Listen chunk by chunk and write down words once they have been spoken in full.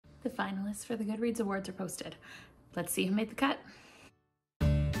The finalists for the Goodreads Awards are posted. Let's see who made the cut.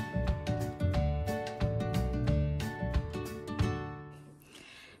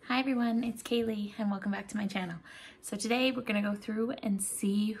 Hi everyone, it's Kaylee and welcome back to my channel. So today we're gonna go through and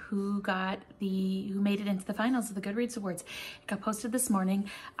see who made it into the finals of the Goodreads Awards. It got posted this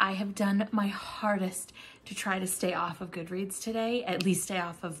morning. I have done my hardest to try to stay off of Goodreads today, at least stay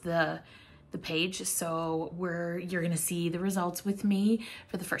off of the page. So you're gonna see the results with me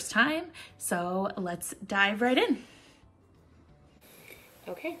for the first time. So let's dive right in.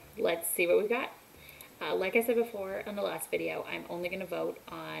 Okay, let's see what we got. Like I said before on the last video, I'm only going to vote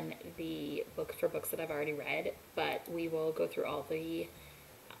on the books that I've already read, but we will go through all the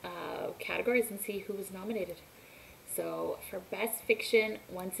categories and see who was nominated. So for Best Fiction,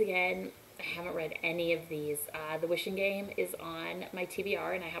 once again, I haven't read any of these. The Wishing Game is on my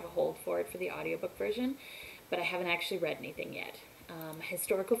TBR and I have a hold for it for the audiobook version, but I haven't actually read anything yet.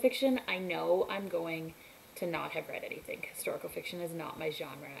 Historical fiction, I know I'm going to not have read anything. Historical fiction is not my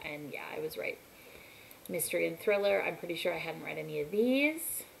genre, and yeah, I was right. Mystery and thriller, I'm pretty sure I haven't read any of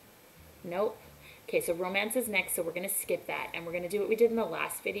these. Nope. Okay, so romance is next, so we're going to skip that. And we're going to do what we did in the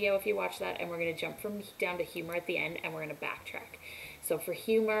last video, if you watched that, and we're going to jump down to humor at the end, and we're going to backtrack. So for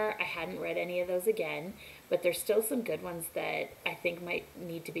humor, I hadn't read any of those again, but there's still some good ones that I think might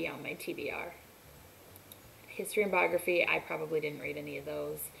need to be on my TBR. History and biography, I probably didn't read any of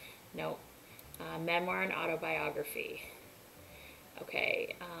those. Nope. Memoir and autobiography.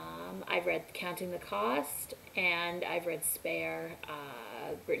 Okay, I've read Counting the Cost, and I've read Spare.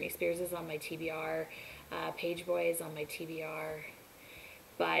 Britney Spears is on my TBR. Page Boy is on my TBR.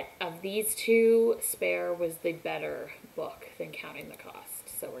 But of these two, Spare was the better book than Counting the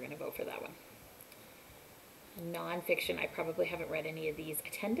Cost, so we're going to vote for that one. Nonfiction, I probably haven't read any of these.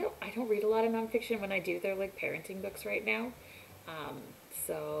 I don't read a lot of nonfiction. When I do, they're like parenting books right now.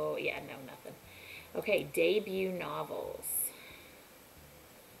 So yeah, no, nothing. Okay, debut novels.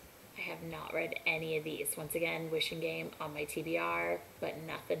 I have not read any of these. Once again, Wishing Game on my TBR, but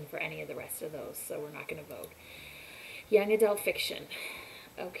nothing for any of the rest of those, so we're not going to vote. Young adult fiction.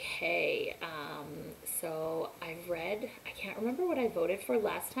 Okay, so I've read, I can't remember what I voted for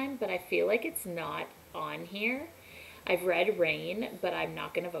last time, but I feel like it's not on here. I've read Rain, but I'm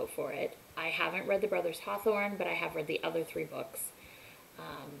not going to vote for it. I haven't read The Brothers Hawthorne, but I have read the other three books.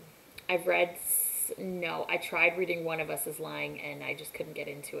 I tried reading One of Us is Lying and I just couldn't get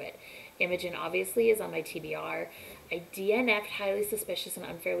into it. Imogen obviously is on my TBR. I DNF'd Highly Suspicious and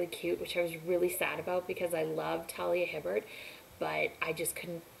Unfairly Cute, which I was really sad about because I love Talia Hibbert, but I just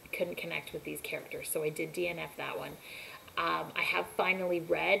couldn't connect with these characters, so I did DNF that one. I have finally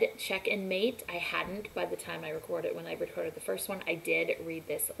read Check and Mate. I hadn't by the time I recorded. When I recorded the first one, I did read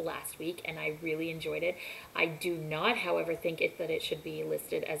this last week and I really enjoyed it. I do not, however, think that it should be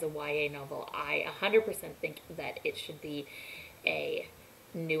listed as a YA novel. I 100% think that it should be a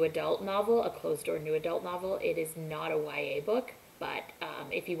new adult novel, a closed-door new adult novel. It is not a YA book, but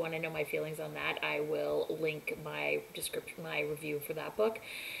if you want to know my feelings on that, I will link my review for that book.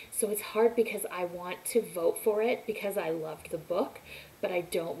 So it's hard because I want to vote for it because I loved the book, but I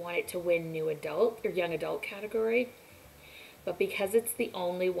don't want it to win new adult or young adult category. But because it's the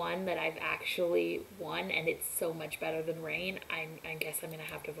only one that I've actually won and it's so much better than Rain, I guess I'm going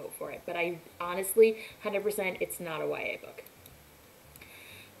to have to vote for it. But I honestly, 100%, it's not a YA book.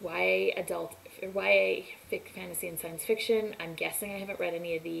 YA fantasy and science fiction. I'm guessing I haven't read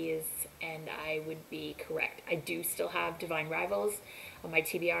any of these, and I would be correct. I do still have Divine Rivals on my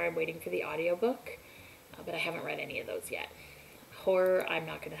TBR. I'm waiting for the audiobook, but I haven't read any of those yet. Horror, I'm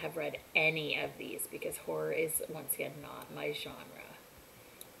not going to have read any of these because horror is, once again, not my genre.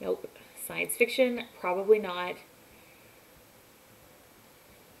 Nope. Science fiction, probably not.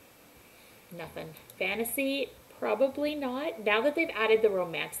 Nothing. Fantasy, probably not. Now that they've added the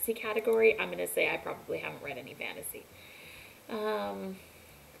romantasy category, I'm going to say I probably haven't read any fantasy.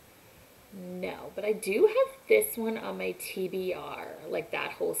 No, but I do have this one on my TBR, like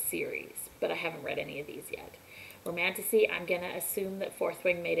that whole series, but I haven't read any of these yet. Romantasy, I'm going to assume that Fourth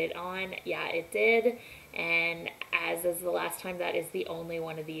Wing made it on. Yeah, it did. And as is the last time, that is the only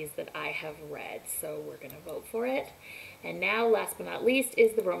one of these that I have read, so we're going to vote for it. And now, last but not least,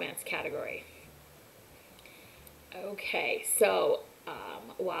 is the romance category. Okay, so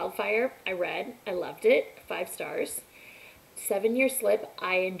Wildfire, I read. I loved it. 5 stars. 7 Year Slip,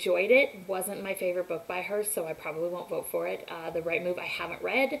 I enjoyed it. Wasn't my favorite book by her, so I probably won't vote for it. The Right Move, I haven't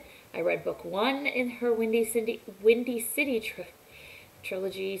read. I read book 1 in her Windy City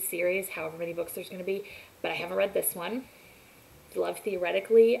trilogy series, however many books there's going to be, but I haven't read this one. Love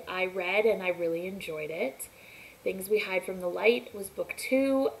Theoretically, I read and I really enjoyed it. Things We Hide from the Light was book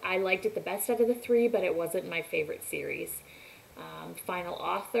 2. I liked it the best out of the 3, but it wasn't my favorite series. Final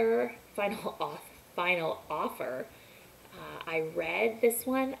Offer. I read this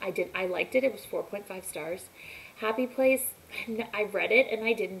one. I liked it. It was 4.5 stars. Happy Place. I read it and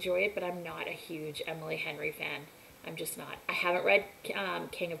I did enjoy it, but I'm not a huge Emily Henry fan. I'm just not. I haven't read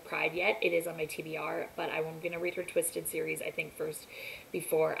King of Pride yet. It is on my TBR, but I'm going to read her Twisted series, I think, first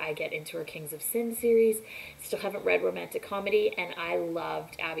before I get into her Kings of Sin series. Still haven't read Romantic Comedy, and I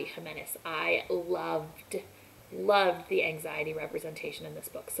loved Abby Jimenez. I loved the anxiety representation in this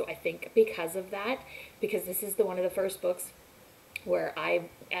book. So I think because of that, because this is one of the first books where I,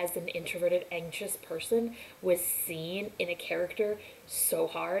 as an introverted, anxious person, was seen in a character so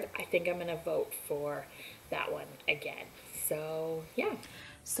hard, I think I'm going to vote for that one again. So yeah.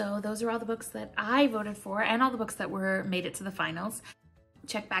 So those are all the books that I voted for and all the books that made it to the finals.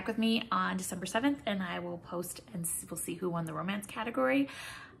 Check back with me on December 7th and I will post and we'll see who won the romance category.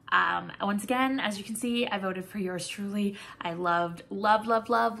 Once again, as you can see, I voted for yours truly. I loved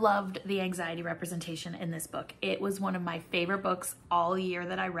the anxiety representation in this book. It was one of my favorite books all year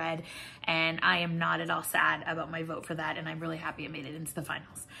that I read, and I am not at all sad about my vote for that, and I'm really happy it made it into the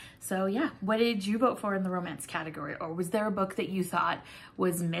finals. So yeah, what did you vote for in the romance category? Or was there a book that you thought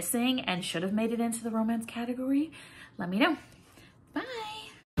was missing and should have made it into the romance category? Let me know. Bye.